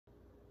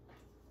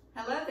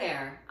Hello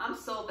there, I'm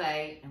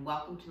Solveig and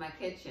welcome to my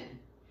kitchen.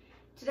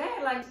 Today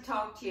I'd like to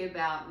talk to you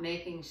about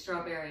making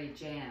strawberry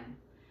jam.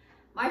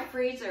 My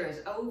freezer is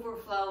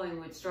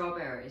overflowing with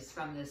strawberries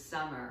from this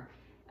summer.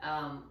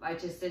 I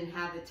just didn't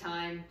have the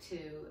time to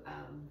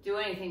do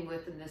anything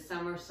with them this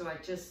summer, so I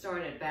just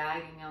started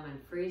bagging them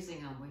and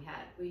freezing them.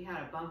 We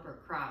had a bumper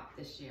crop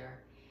this year,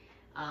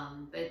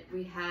 but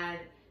we had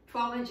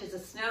 12 inches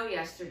of snow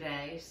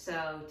yesterday,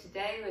 so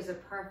today was a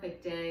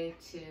perfect day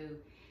to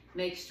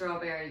make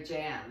strawberry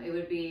jam. It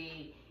would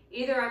be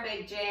either I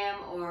make jam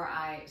or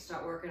I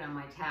start working on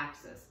my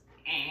taxes.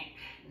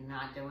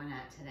 Not doing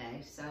that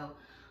today, so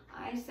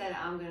I said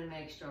I'm gonna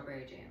make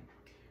strawberry jam.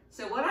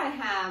 So what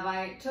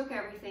I took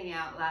everything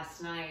out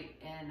last night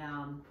and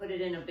put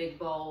it in a big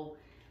bowl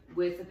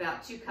with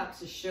about 2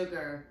 cups of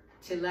sugar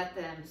to let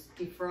them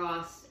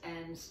defrost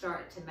and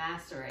start to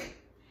macerate.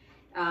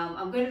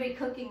 I'm going to be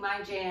cooking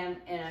my jam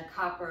in a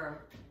copper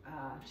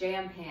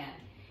jam pan.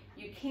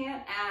 You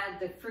can't add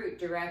the fruit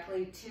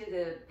directly to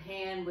the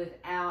pan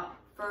without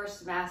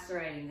first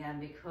macerating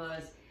them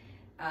because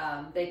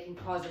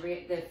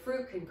the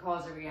fruit can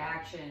cause a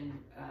reaction,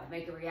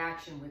 make a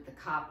reaction with the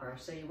copper.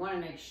 So you want to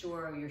make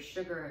sure your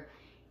sugar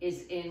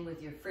is in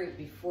with your fruit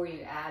before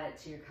you add it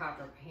to your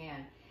copper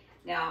pan.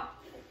 Now,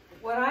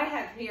 what I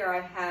have here,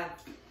 I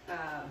have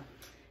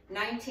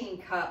 19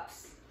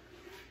 cups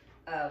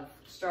of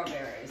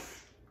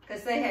strawberries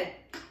because they had,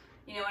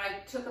 you know, when I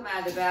took them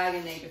out of the bag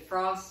and they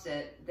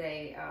defrosted,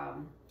 they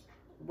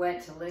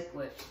went to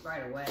liquid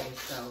right away.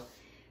 So,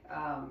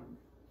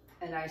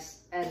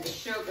 and the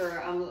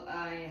sugar,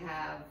 I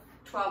have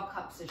 12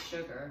 cups of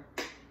sugar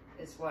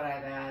is what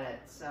I've added.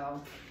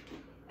 So,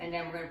 and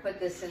then we're going to put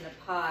this in the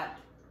pot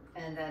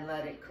and then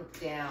let it cook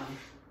down.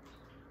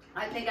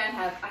 I think I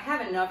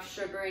have enough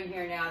sugar in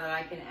here now that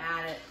I can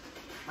add it.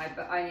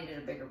 I needed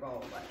a bigger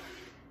bowl, but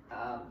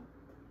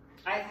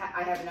I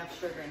have enough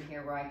sugar in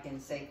here where I can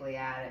safely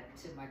add it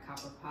to my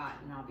copper pot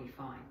and I'll be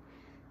fine.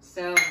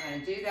 So I'm going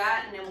to do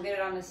that and then we'll get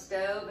it on the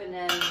stove and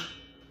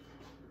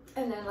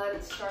then let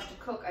it start to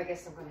cook. I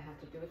guess I'm going to have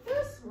to do it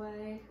this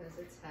way because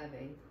it's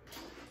heavy.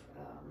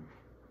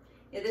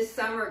 Yeah, this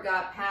summer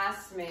got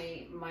past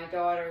me. My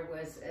daughter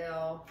was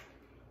ill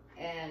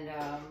and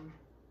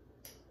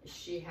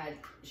she had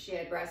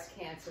breast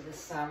cancer this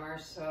summer,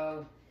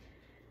 so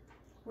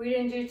we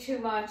didn't do too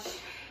much.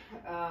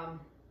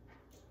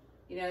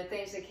 You know,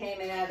 things that came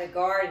in out of the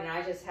garden,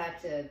 I just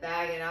had to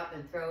bag it up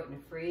and throw it in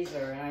the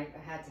freezer, and I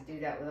had to do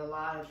that with a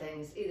lot of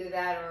things. Either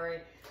that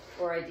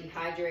or I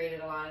dehydrated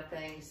a lot of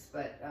things,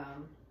 but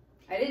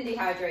I didn't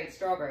dehydrate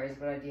strawberries,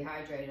 but I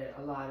dehydrated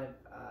a lot of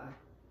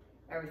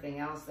everything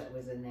else that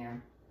was in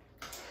there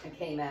that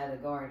came out of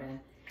the garden.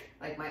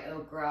 Like my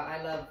okra,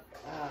 I love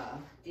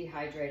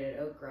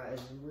dehydrated okra,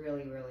 is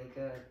really, really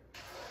good.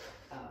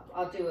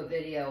 I'll do a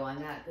video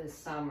on that this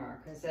summer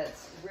because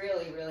that's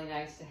really, really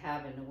nice to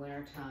have in the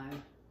winter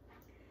time.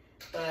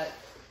 But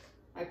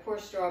I pour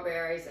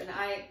strawberries and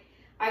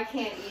I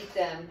can't eat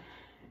them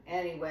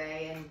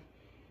anyway, and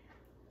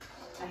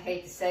I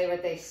hate to say,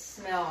 but they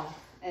smell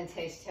and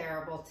taste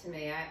terrible to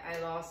me. I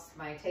lost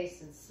my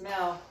taste and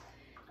smell,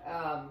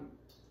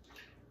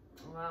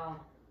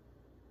 well,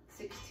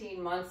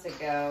 16 months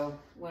ago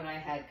when I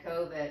had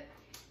COVID,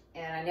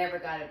 and I never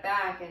got it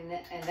back, and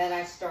then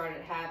I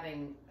started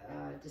having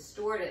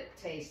distorted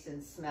taste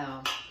and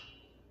smell.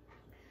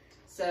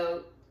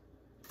 So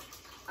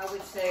I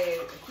would say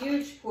a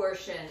huge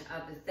portion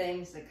of the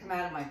things that come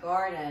out of my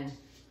garden,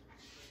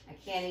 I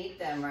can't eat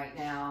them right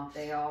now.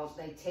 They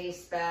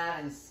taste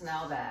bad and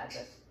smell bad.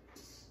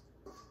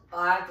 But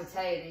I have to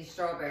tell you, these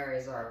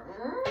strawberries are,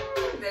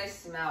 they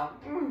smell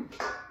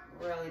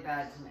really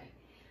bad to me.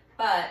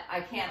 But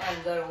I can't let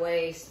them go to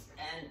waste,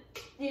 and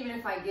even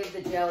if I give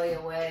the jelly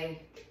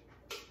away,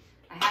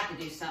 I have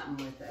to do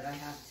something with it. I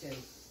have to.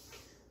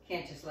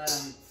 Can't just let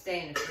them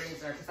stay in the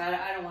freezer because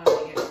I don't want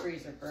them to get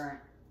freezer burnt.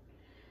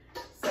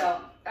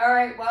 So, all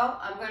right, well,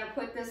 I'm going to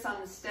put this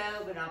on the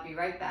stove and I'll be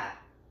right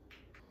back.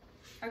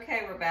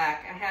 Okay, we're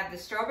back. I have the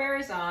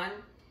strawberries on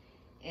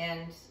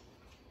and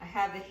I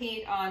have the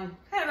heat on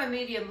kind of a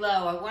medium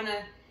low. I want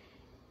to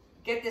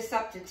get this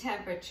up to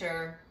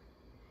temperature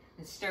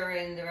and stir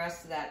in the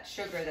rest of that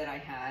sugar that I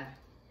had.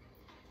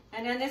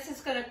 And then this is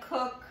going to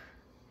cook,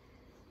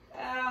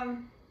 I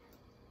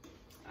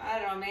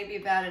don't know, maybe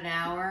about an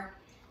hour.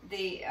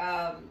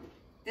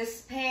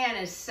 This pan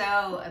is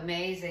so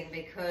amazing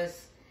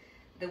because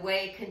the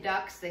way it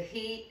conducts the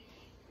heat,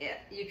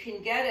 you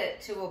can get it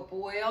to a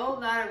boil,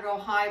 not a real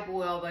high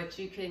boil, but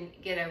you can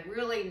get a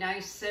really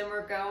nice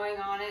simmer going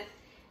on it,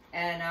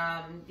 and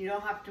you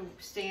don't have to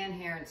stand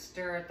here and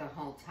stir it the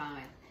whole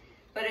time.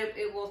 But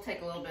it will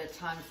take a little bit of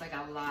time because I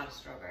got a lot of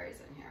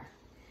strawberries in here.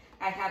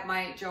 I have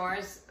my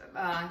jars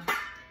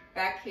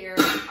back here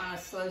on a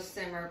slow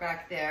simmer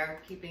back there,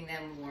 keeping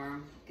them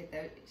warm.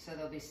 So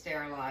they'll be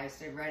sterilized.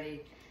 They're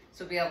ready.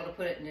 So we'll be able to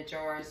put it in the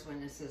jars when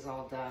this is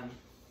all done.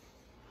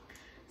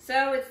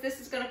 So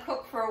this is going to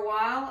cook for a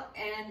while,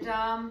 and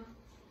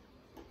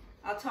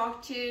I'll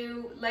talk to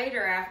you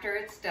later after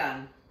it's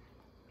done.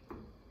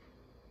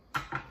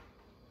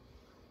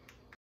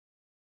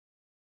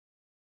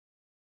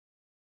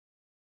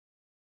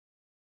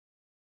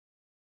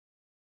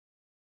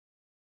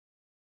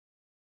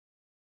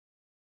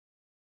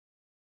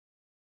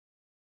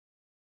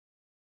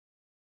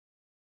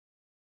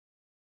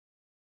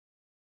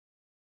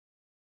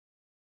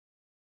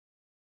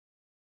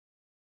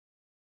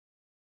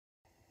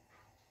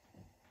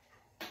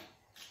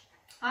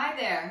 Hi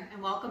there,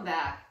 and welcome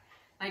back.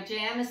 My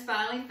jam is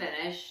finally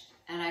finished,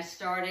 and I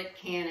started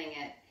canning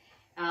it.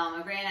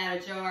 I ran out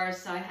of jars,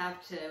 so I have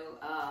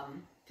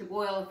to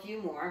boil a few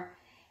more,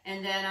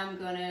 and then I'm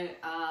going to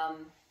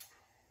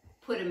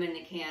put them in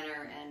the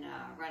canner and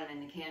run them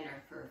in the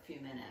canner for a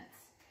few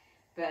minutes.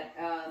 But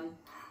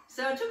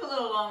so it took a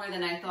little longer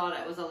than I thought.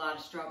 It was a lot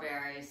of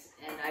strawberries,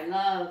 and I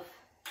love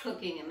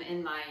cooking them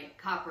in my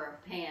copper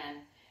pan,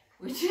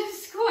 which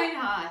is quite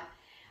hot.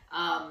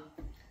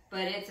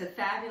 But it's a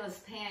fabulous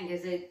pan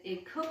because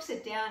it cooks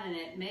it down and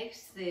it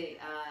makes the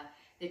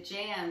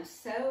jam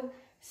so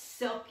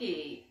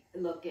silky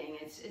looking.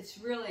 It's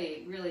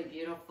really, really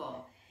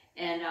beautiful.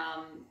 And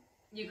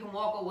you can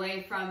walk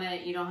away from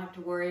it. You don't have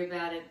to worry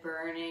about it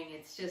burning.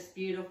 It's just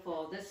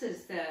beautiful. This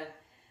is the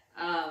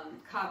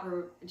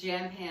copper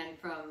jam pan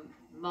from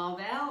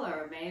Mauviel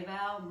or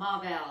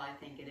Mauviel, I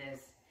think it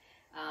is.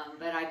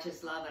 But I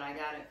just love it. I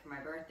got it for my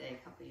birthday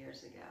a couple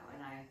years ago,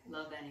 and I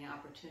love any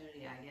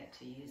opportunity I get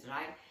to use it.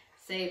 I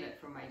save it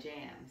for my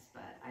jams,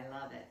 but I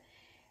love it.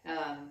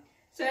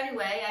 So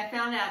anyway,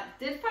 I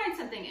did find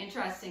something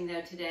interesting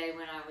though today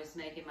when I was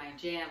making my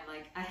jam.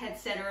 Like I had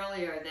said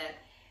earlier that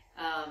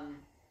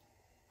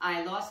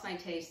I lost my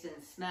taste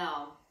and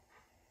smell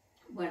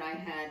when I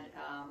had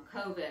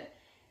COVID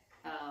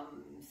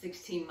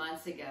 16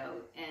 months ago,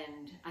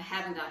 and I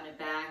haven't gotten it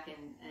back, and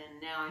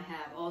now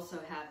I also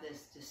have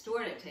this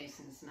distorted taste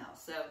and smell.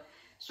 So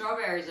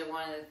strawberries are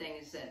one of the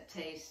things that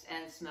taste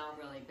and smell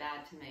really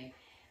bad to me.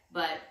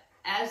 But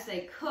as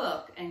they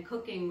cook, and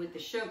cooking with the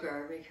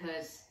sugar,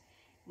 because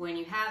when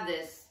you have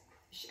this,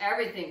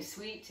 everything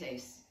sweet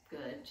tastes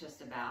good,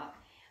 just about.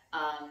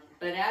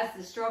 But as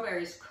the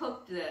strawberries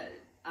cooked,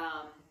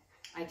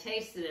 I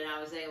tasted it and I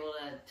was able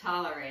to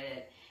tolerate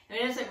it. And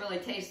it doesn't really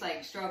taste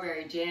like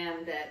strawberry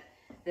jam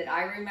that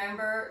I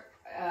remember,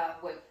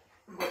 what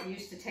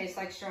used to taste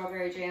like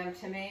strawberry jam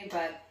to me,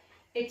 but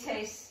it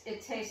tastes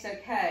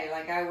okay.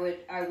 Like I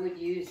would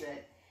use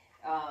it,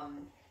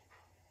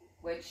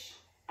 which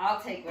I'll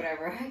take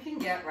whatever I can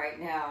get right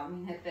now. I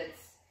mean, if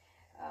it's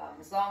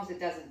as long as it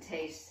doesn't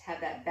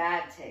have that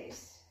bad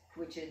taste,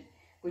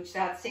 which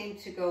that seemed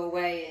to go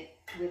away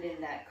within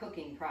that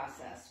cooking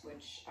process,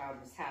 which I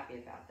was happy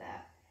about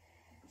that.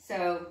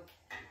 So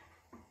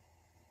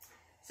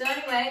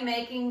anyway,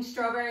 making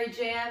strawberry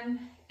jam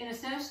in a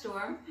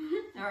snowstorm,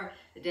 or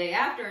the day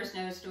after a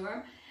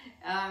snowstorm,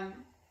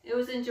 it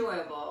was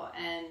enjoyable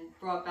and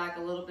brought back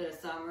a little bit of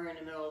summer in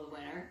the middle of the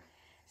winter.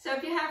 So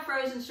if you have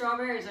frozen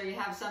strawberries, or you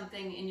have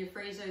something in your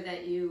freezer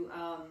that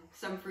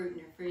some fruit in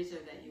your freezer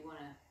that you want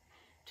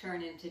to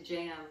turn into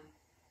jam,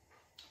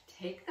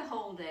 take the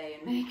whole day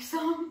and make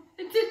some.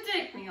 It did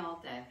take me all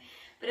day,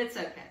 but it's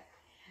okay.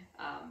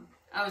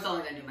 I was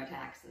only going to do my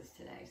taxes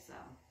today, so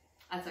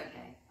that's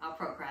okay. I'll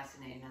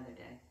procrastinate another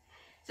day.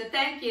 So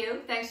thank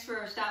you. Thanks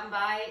for stopping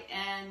by,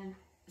 and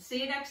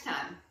see you next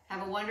time.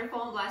 Have a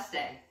wonderful and blessed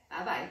day.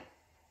 Bye-bye.